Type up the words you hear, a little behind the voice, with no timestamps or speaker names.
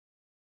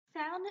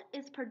Sound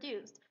is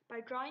produced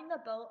by drawing the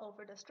bow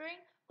over the string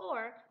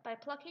or by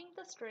plucking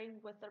the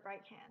string with the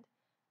right hand.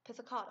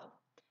 Pizzicato.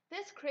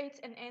 This creates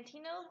an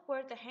antinote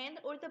where the hand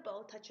or the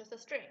bow touches the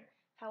string.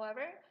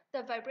 However,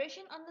 the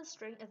vibration on the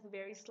string is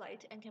very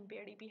slight and can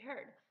barely be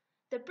heard.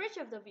 The bridge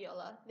of the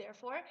viola,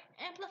 therefore,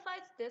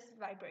 amplifies this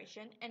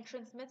vibration and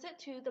transmits it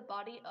to the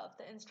body of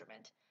the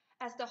instrument.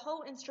 As the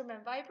whole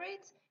instrument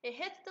vibrates, it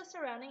hits the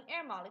surrounding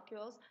air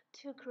molecules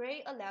to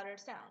create a louder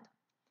sound.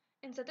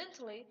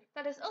 Incidentally,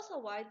 that is also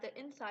why the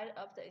inside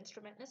of the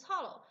instrument is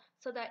hollow,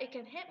 so that it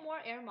can hit more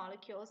air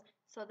molecules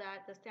so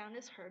that the sound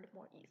is heard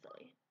more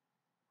easily.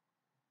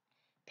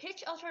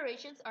 Pitch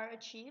alterations are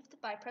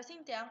achieved by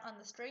pressing down on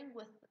the string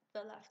with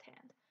the left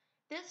hand.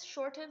 This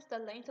shortens the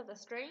length of the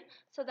string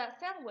so that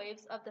sound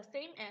waves of the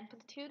same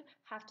amplitude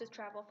have to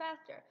travel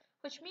faster,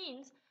 which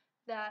means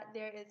that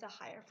there is a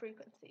higher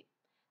frequency.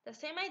 The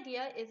same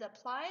idea is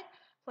applied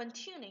when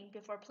tuning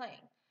before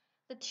playing.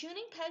 The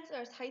tuning pegs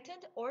are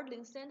tightened or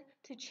loosened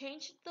to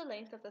change the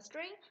length of the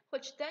string,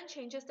 which then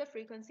changes the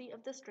frequency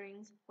of the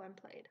strings when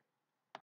played.